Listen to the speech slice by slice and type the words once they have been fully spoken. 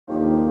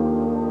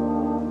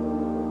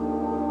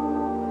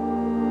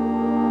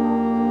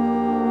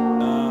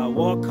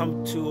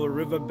welcome to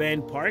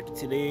Riverbend Park.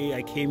 Today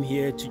I came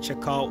here to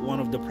check out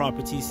one of the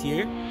properties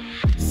here,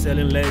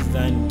 selling less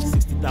than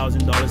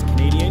 $60,000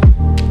 Canadian.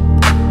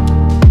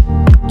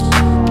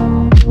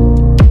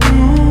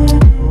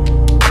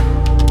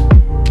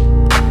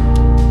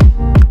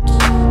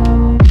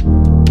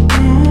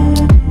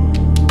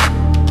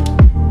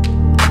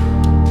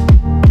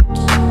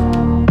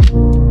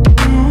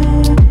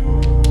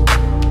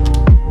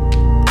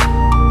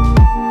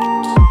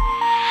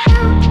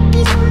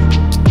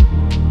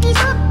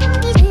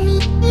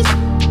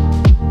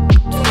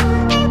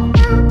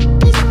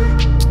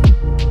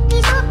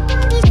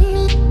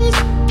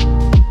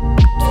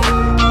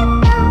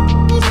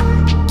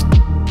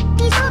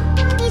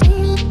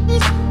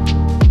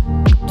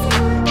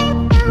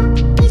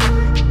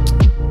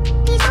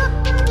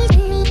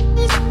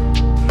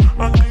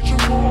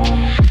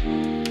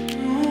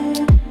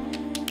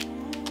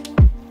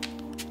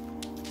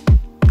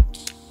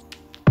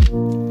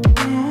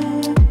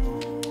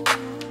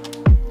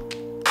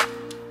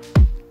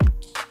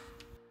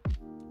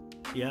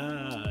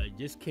 Yeah, I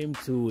just came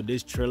to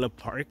this trailer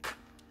park.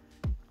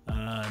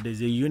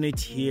 There's a unit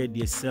here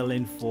they're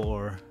selling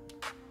for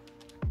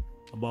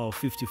about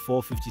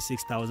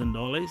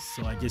 $56,000,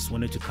 so I just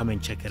wanted to come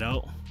and check it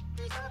out.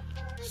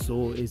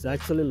 So it's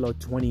actually lot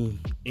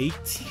 28,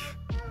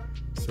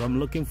 so I'm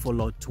looking for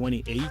lot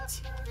 28.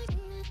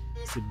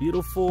 It's a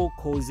beautiful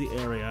cozy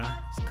area.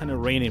 It's kind of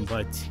raining,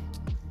 but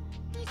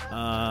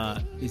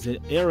it's an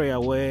area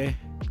where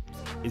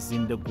it's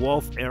in the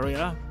Guelph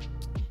area.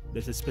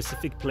 There's a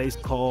specific place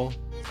called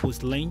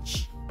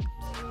Puslinch,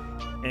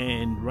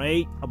 and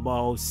right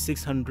about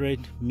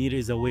 600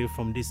 meters away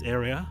from this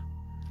area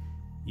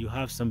you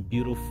have some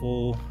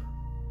beautiful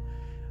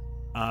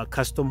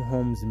custom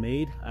homes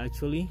made.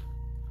 Actually,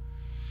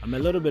 I'm a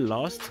little bit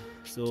lost,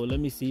 so let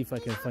me see if I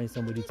can find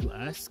somebody to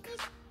ask,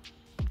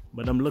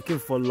 but I'm looking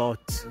for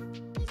lot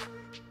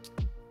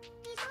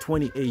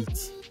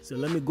 28. So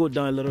let me go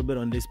down a little bit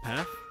on this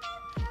path,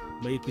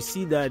 but you can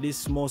see that these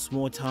small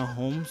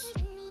townhomes,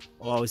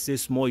 or I would say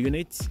small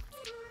units.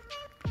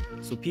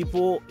 So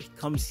people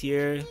comes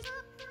here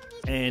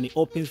and it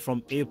opens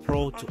from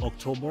April to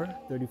October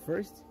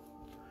 31st.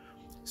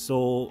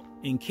 So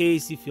in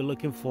case if you're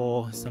looking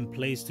for some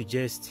place to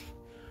just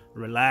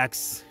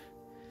relax,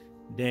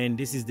 then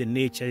this is the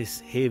nature's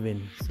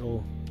haven.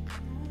 So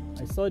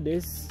I saw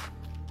this.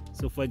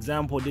 So for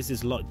example, this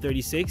is lot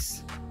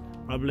 36,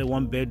 probably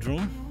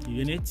 1-bedroom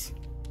unit,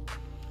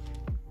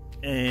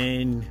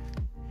 and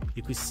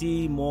you could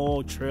see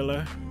more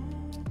trailer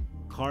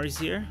cars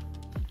here.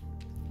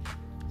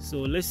 So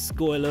let's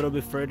go a little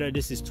bit further.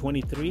 This is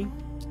 23,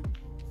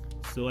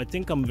 so I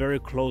think I'm very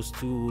close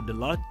to the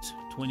lot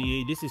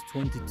 28. This is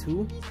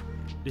 22,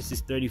 this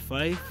is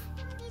 35,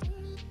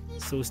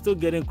 so still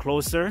getting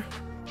closer,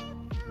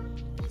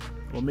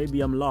 or maybe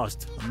I'm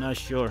lost, I'm not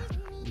sure,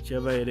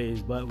 whichever it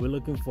is, but we're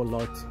looking for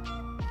lot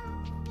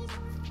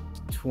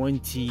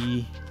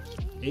 28.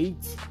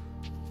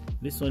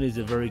 This one is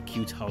a very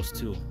cute house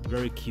too,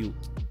 very cute,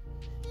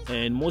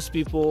 and most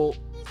people,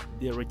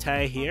 they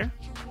retire here.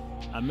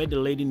 I met a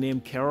lady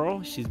named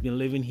Carol. She's been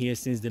living here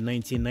since the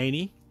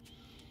 1990s.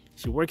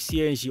 She works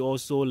here and she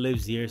also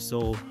lives here.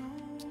 So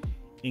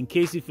in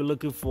case if you're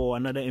looking for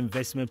another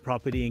investment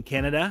property in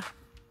Canada,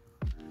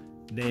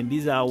 then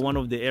these are one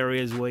of the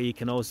areas where you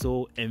can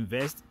also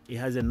invest. It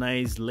has a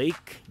nice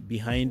lake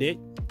behind it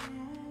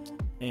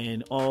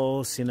and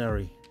all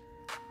scenery.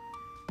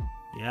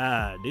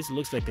 Yeah, this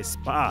looks like a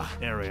spa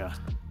area.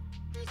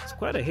 It's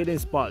quite a hidden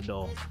spot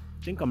though.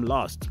 I think I'm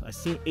lost. I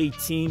seen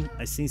 18,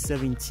 I seen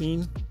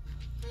 17.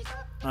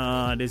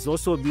 There's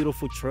also a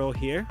beautiful trail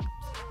here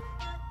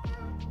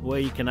where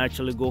you can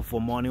actually go for a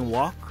morning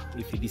walk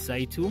if you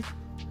decide to.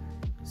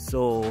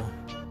 So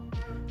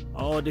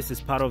all this is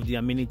part of the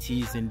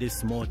amenities in this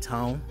small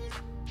town,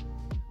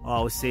 or I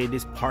would say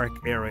this park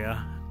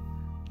area.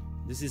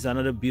 This is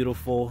another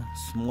beautiful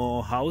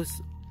small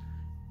house,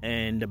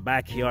 and the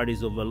backyard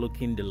is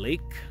overlooking the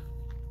lake.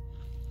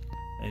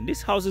 And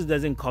this houses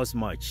doesn't cost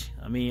much.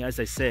 I mean, as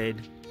I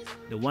said,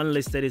 the one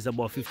listed is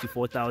about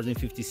 $54,000,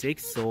 $56,000.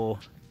 So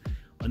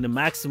on the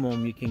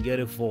maximum, you can get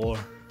it for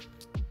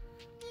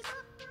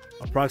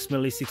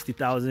approximately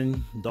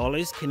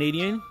 $60,000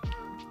 Canadian.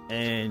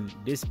 And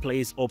this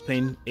place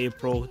opened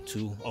April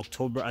to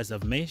October, as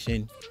I've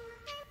mentioned.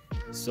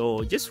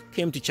 So just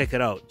came to check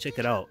it out. Check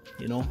it out.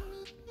 You know,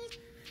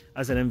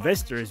 as an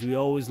investors, we're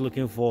always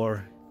looking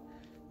for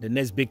the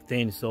next big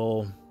thing.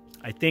 So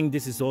I think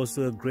this is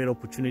also a great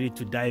opportunity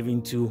to dive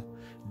into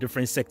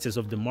different sectors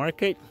of the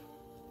market.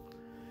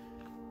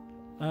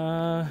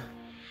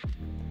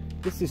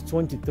 This is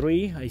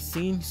 23 I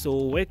seen.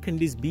 So where can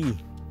this be?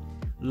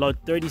 Lot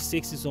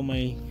 36 is on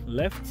my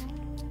left.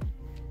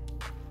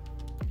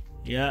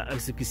 Yeah,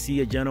 as you can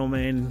see, a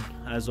gentleman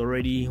has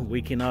already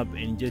waken up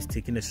and just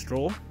taken a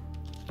stroll.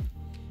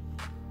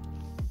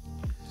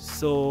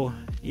 So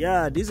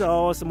yeah, these are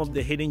all some of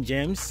the hidden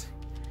gems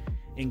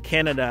in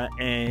Canada,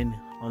 and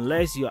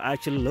unless you're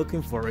actually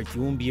looking for it,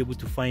 you won't be able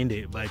to find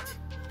it. But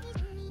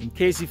in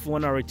case if you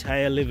want to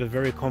retire, live a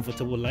very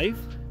comfortable life,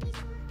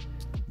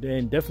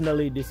 then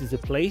definitely this is a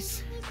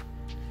place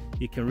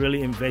you can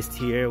really invest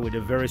here with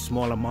a very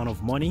small amount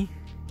of money.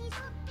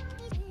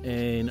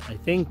 And I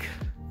think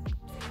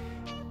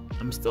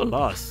I'm still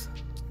lost,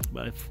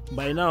 but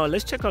by now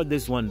let's check out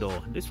this one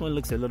though. This one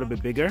looks a little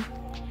bit bigger.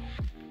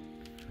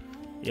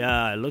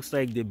 Yeah, it looks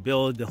like they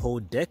built the whole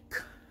deck.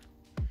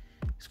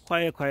 It's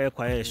quite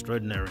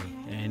extraordinary,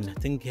 and I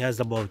think it has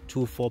about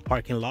 2-4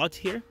 parking lots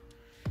here,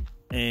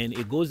 and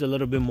it goes a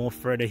little bit more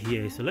further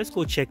here. So let's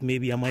go check.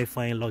 Maybe I might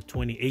find lot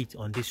 28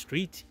 on this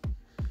street,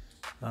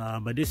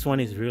 but this one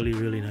is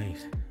really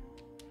nice.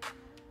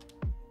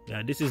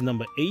 Yeah, this is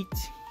number 8.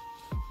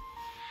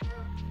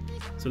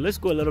 So let's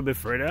go a little bit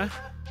further.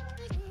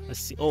 Let's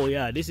see. Oh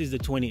yeah, this is the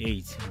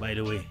 28, by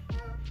the way.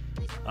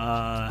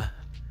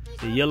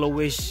 The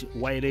yellowish,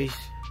 whitish.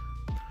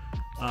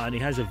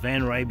 It has a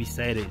van right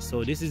beside it.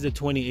 So this is the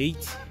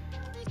 28.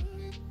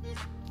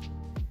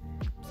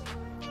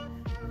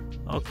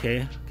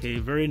 Okay,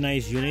 very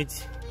nice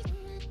unit.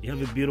 You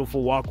have a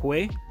beautiful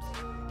walkway.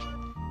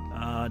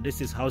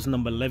 This is house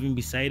number 11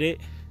 beside it.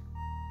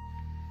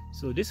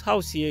 So this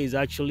house here is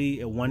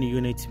actually a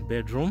 1-unit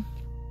bedroom,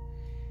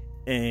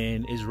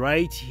 and is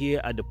right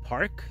here at the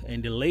park,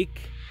 and the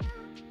lake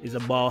is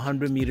about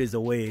 100 meters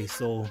away.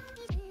 So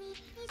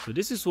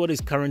this is what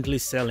is currently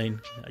selling.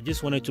 I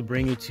just wanted to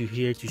bring it to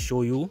here to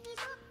show you,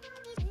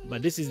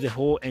 but this is the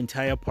whole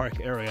entire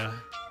park area.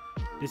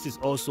 This is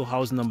also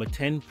house number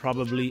 10,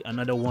 probably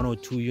another 1 or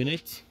 2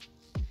 units.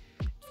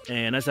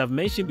 And as I've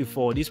mentioned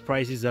before, these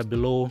prices are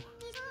below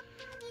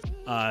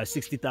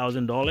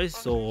 $60,000.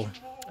 So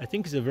I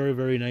think it's a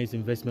very nice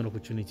investment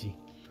opportunity.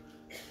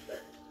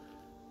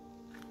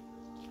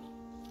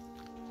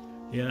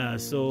 Yeah,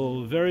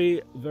 so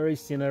very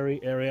scenery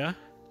area,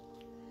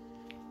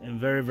 and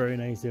very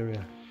nice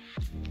area.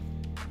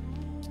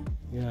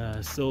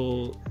 Yeah,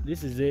 so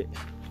this is it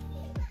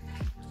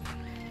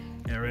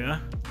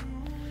area.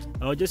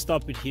 I'll just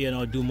stop it here and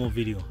I'll do more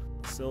video.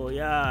 So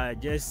yeah, I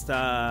just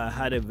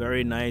had a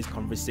very nice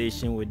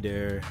conversation with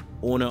the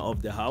owner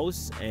of the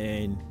house,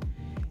 and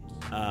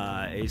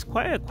it's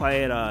quite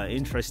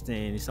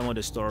interesting, some of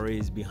the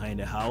stories behind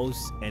the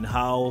house and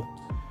how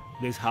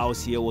this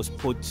house here was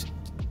put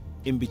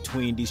in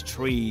between these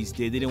trees.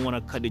 They didn't want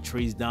to cut the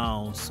trees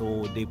down,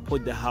 so they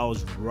put the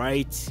house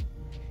right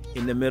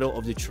in the middle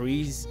of the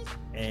trees,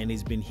 and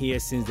it's been here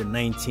since the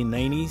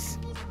 1990s.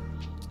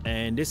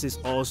 And this is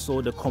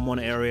also the common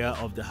area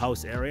of the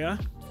house area.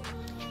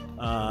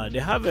 They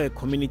have a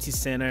community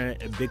center,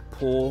 a big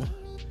pool,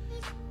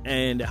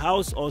 and the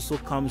house also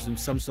comes with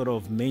some sort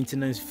of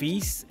maintenance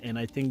fees, and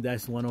I think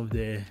that's one of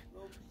the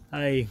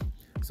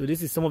so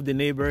this is some of the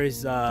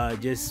neighbors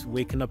just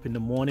waking up in the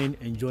morning,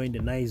 enjoying the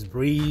nice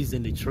breeze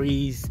and the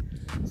trees.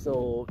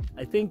 So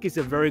I think it's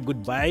a very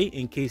good buy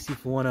in case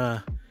if you want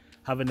to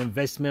have an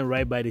investment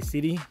right by the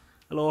city.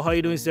 Hello, how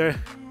you doing, sir?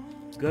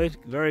 Good,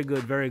 very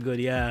good.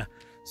 Yeah,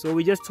 so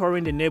we're just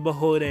touring the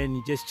neighborhood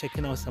and just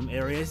checking out some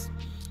areas,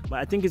 but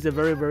I think it's a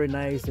very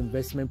nice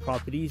investment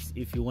properties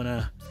if you want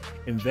to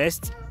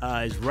invest.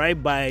 It's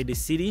right by the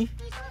city,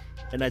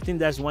 and I think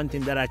that's one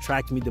thing that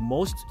attracts me the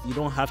most. You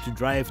don't have to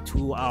drive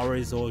 2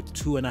 hours or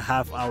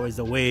 2.5 hours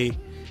away,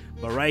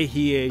 but right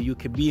here you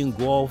can be in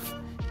Guelph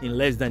in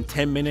less than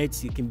 10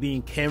 minutes. You can be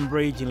in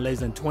Cambridge in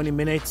less than 20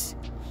 minutes,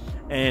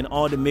 and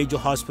all the major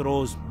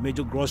hospitals,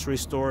 major grocery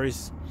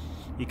stores.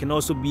 You can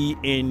also be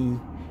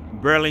in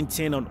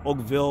Burlington or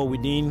Oakville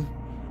within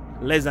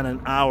less than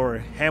an hour.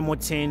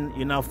 Hamilton,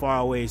 you're not far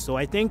away. So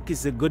I think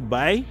it's a good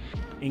buy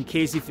in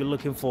case if you're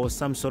looking for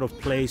some sort of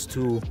place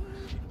to,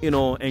 you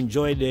know,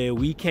 enjoy the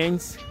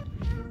weekends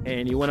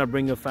and you want to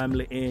bring your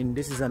family in.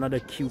 This is another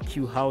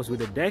cute house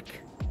with a deck.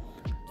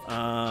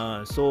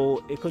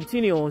 So it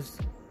continues.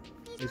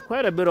 There's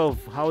quite a bit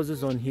of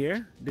houses on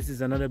here. This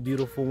is another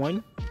beautiful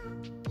one.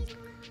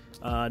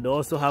 They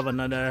also have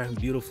another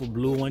beautiful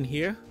blue one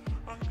here.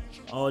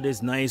 All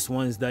these nice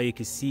ones that you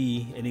can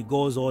see, and it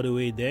goes all the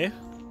way there.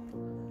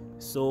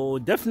 So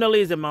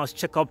definitely is a must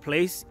check out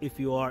place if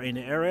you are in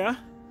the area.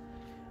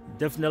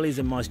 Definitely is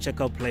a must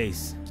check out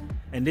place.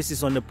 And this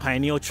is on the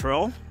Pioneer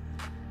Trail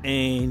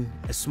in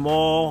a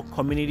small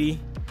community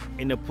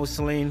in the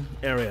Puslinch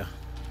area.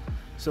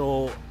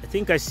 So I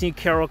think I see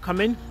Carol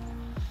coming.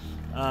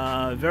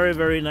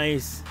 Very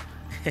nice.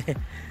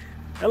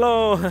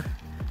 Hello,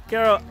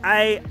 Carol.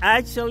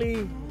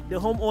 The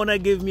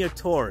homeowner gave me a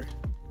tour.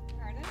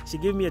 Pardon? She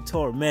gave me a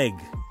tour, Meg.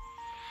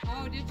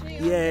 Oh, did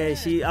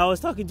she? Yeah, I was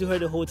talking to her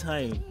the whole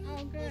time.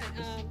 Oh, good.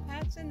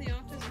 Pat's in the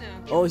office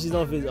now. Oh, she's in the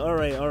office. All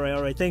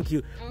right. Thank you.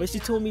 Okay. But she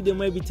told me they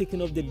might be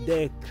taking off the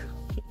deck.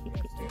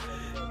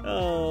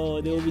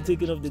 Oh, they will be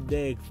taking off the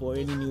deck for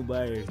any new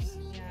buyers.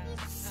 Yeah.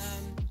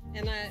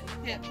 And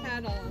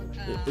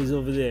Pat is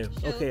over there.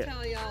 Okay.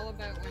 Tell you all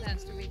about what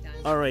has to be done.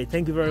 All right.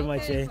 Thank you very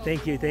much. Cool.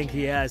 Thank you.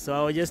 Yeah. So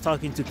I was just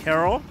talking to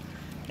Carol,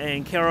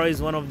 and Carol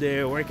is one of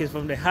the workers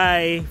from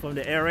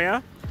the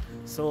area.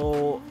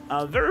 So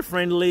a very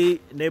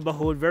friendly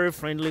neighborhood, very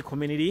friendly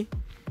community,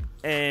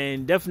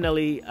 and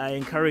definitely I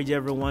encourage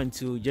everyone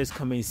to just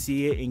come and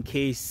see it in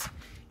case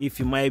if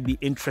you might be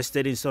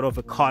interested in sort of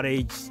a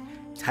cottage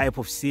type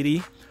of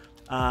city.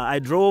 I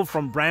drove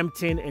from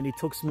Brampton and it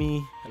took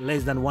me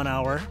less than 1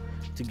 hour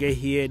to get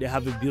here. They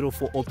have a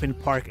beautiful open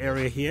park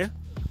area here.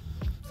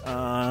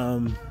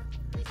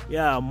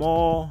 Yeah,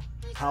 more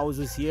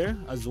houses here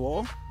as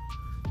well.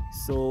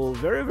 So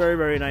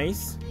very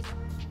nice.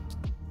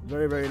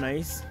 Very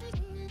nice.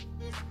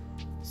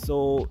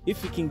 So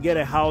if you can get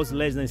a house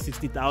less than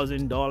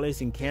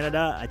 $60,000 in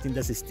Canada, I think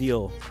that's a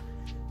steal.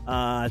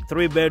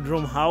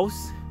 3-bedroom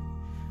house,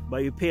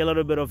 but you pay a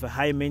little bit of a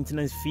high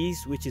maintenance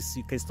fees, which is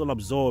you can still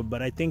absorb,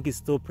 but I think it's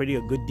still pretty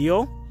a good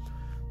deal.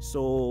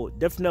 So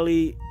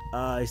definitely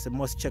it's a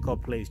must check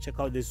out place. Check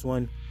out this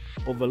one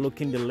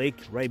overlooking the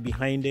lake right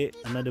behind it.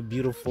 Another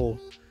beautiful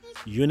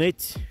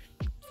unit.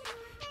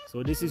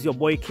 So this is your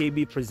boy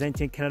KB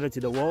presenting Canada to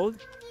the world,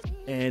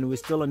 and we're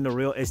still in the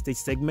real estate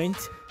segment.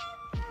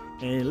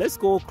 And let's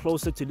go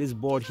closer to this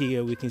board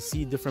here. We can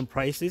see different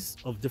prices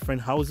of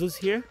different houses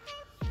here.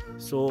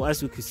 So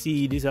as you can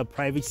see, these are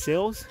private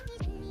sales,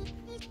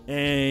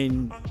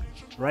 and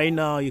right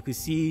now you can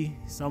see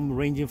some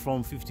ranging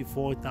from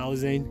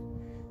 54,000,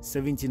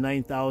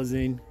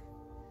 79,000.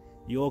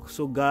 You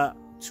also got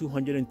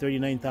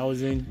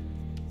 239,000.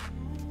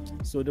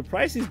 So the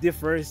prices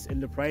differs,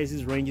 and the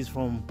prices ranges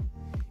from,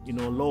 you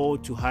know, low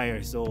to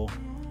higher. So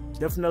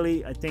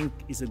definitely I think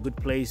it's a good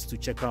place to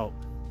check out.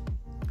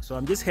 So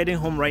I'm just heading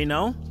home right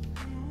now,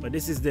 but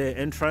this is the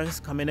entrance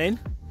coming in.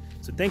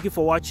 So thank you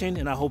for watching,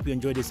 and I hope you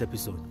enjoyed this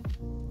episode.